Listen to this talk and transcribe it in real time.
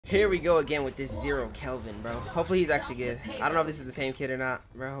Here we go again with this Zero Kelvin, bro. Hopefully he's actually good. I don't know if this is the same kid or not,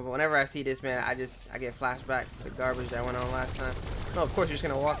 bro. But whenever I see this, man, I get flashbacks to the garbage that went on last time. No, of course you're just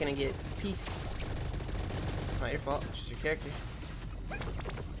gonna walk in and get peace. It's not your fault. It's just your character.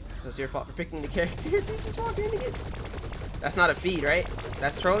 So it's your fault for picking the character. You just walk in and get. That's not a feed, right?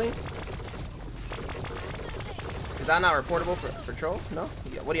 That's trolling. Is that not reportable for troll? No.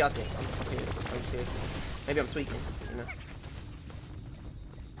 What do y'all think? I'm curious. Maybe I'm tweaking. You know.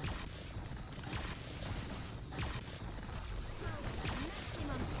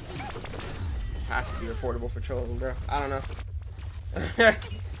 Has to be reportable for trolling, bro. I don't know.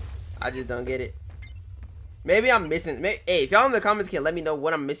 I just don't get it. Maybe I'm missing. Hey, if y'all in the comments can let me know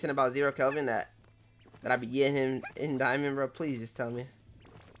what I'm missing about Zero Kelvin that I be getting him in Diamond, bro. Please just tell me.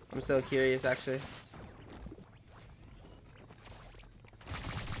 I'm so curious, actually.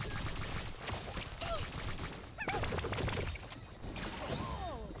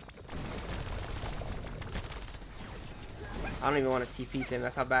 I don't even want to TP to him.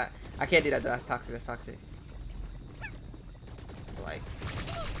 That's how bad. I can't do that though. That's toxic. That's toxic. Like.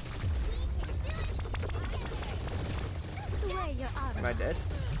 Am I dead?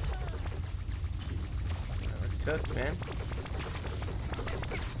 We're cooked, man.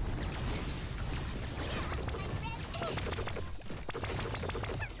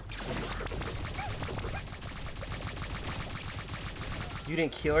 You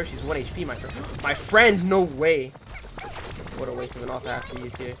didn't kill her. She's 1 HP, my friend. My friend, no way. What a waste of an ult I have to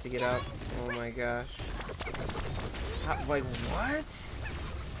use here to get out. Oh my gosh. How, like, what?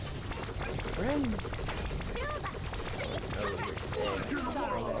 Friend.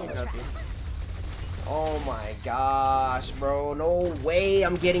 Oh my gosh, bro. No way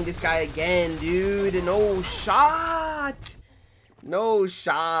I'm getting this guy again, dude. No shot. No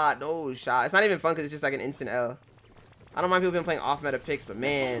shot. No shot. It's not even fun because it's just like an instant L. I don't mind people being playing off meta picks, but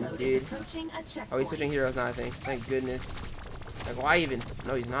man, dude. Oh, he's switching heroes now, I think. Thank goodness. Like, why even?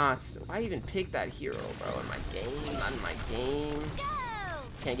 No, he's not. Why even pick that hero, bro? In my game? Not in my game.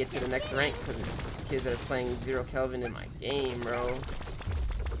 Can't get to the next rank because of kids that are playing Zero Kelvin in my game, bro.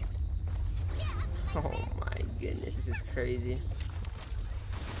 Oh my goodness, this is crazy.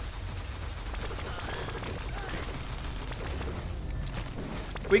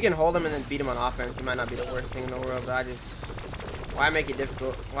 If we can hold him and then beat him on offense, it might not be the worst thing in the world, but why make it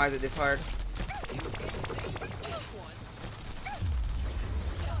difficult? Why is it this hard?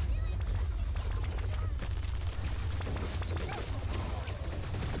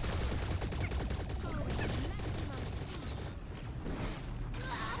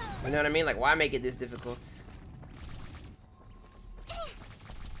 You know what I mean? Like, why make it this difficult?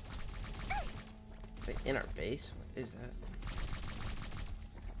 Like, in our base? What is that?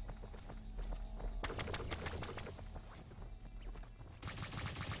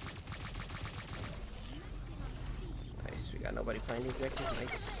 Nice. We got nobody playing the objective.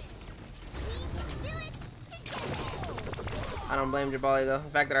 Nice. I don't blame Jabali, though. The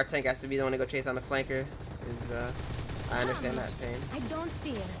fact that our tank has to be the one to go chase on the flanker is, I understand that pain. I don't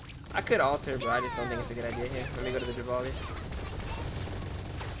fear. I could alter, but I just don't think it's a good idea here. Let me go to the Jabali.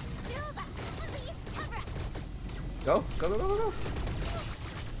 Go, go, go, go, go, go.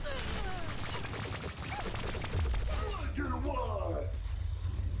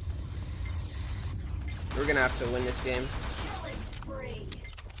 We're gonna have to win this game.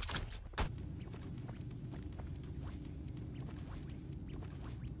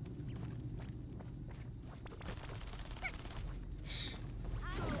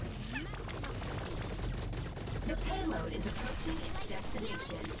 The payload is approaching its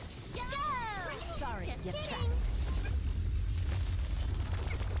destination. Go! Sorry, you're trapped.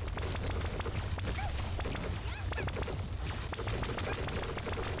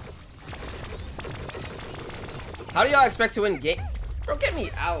 How do y'all expect to win game? Bro, get me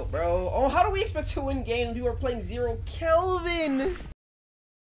out, bro. Oh, how do we expect to win games when people are playing Zero Kelvin?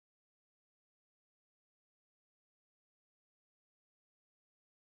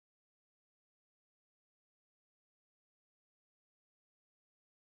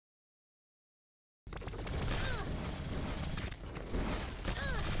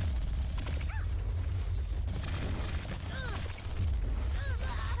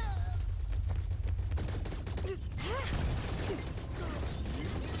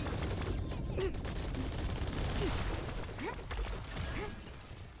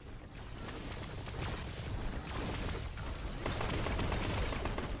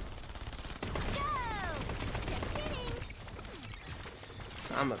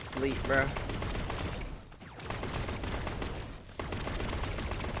 I'm asleep, bro.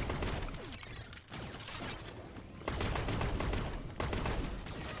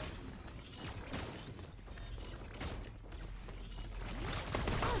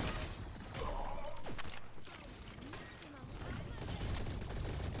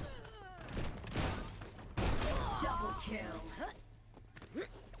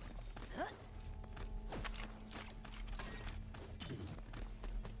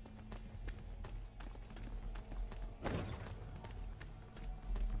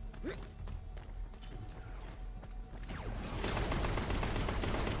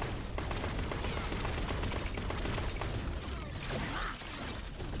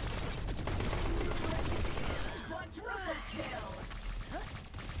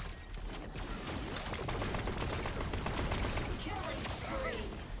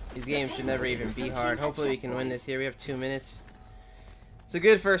 These games should never even be hard. Hopefully we can win this here. We have 2 minutes. It's a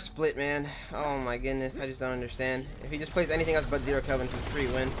good first split, man. Oh my goodness, I just don't understand. If he just plays anything else but 0 Kelvin, it's a 3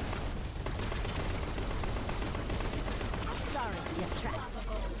 win. Sorry, you're trapped.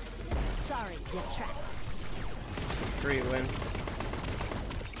 Sorry, you're trapped. 3 win.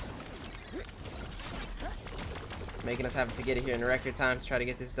 Making us have to get it here in record time to try to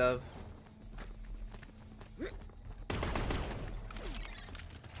get this dub.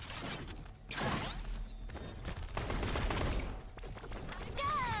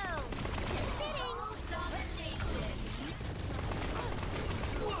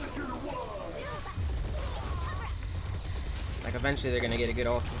 Like eventually they're gonna get a good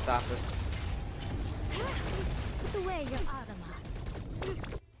ult to stop us. Put away your Audemars.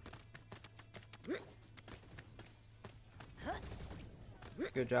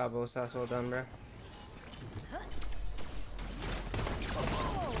 Good job, Osas. Well done, bro.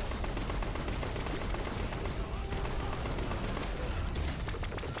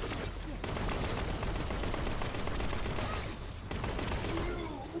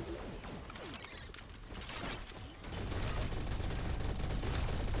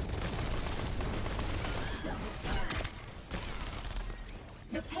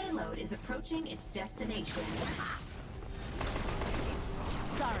 The payload is approaching its destination.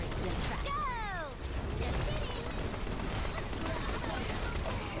 Sorry, you're trapped.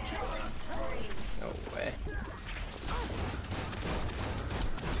 No way.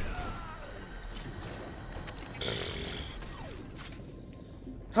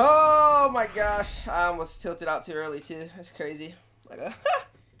 Oh my gosh. I almost tilted out too early too. That's crazy. Like a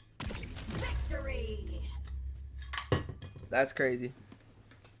Victory! That's crazy.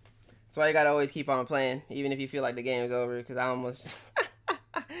 That's why you gotta always keep on playing, even if you feel like the game's over, because I almost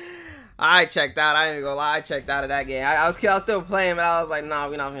I checked out. I ain't even gonna lie, I checked out of that game. I was still playing, but I was like, nah,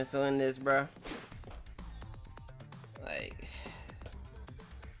 we're not gonna still win this, bro. Like,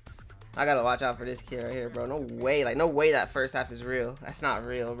 I gotta watch out for this kid right here, bro. No way, like, no way that first half is real. That's not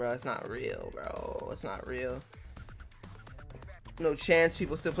real, bro. It's not real, bro. It's not real. No chance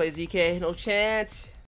people still play ZK. No chance.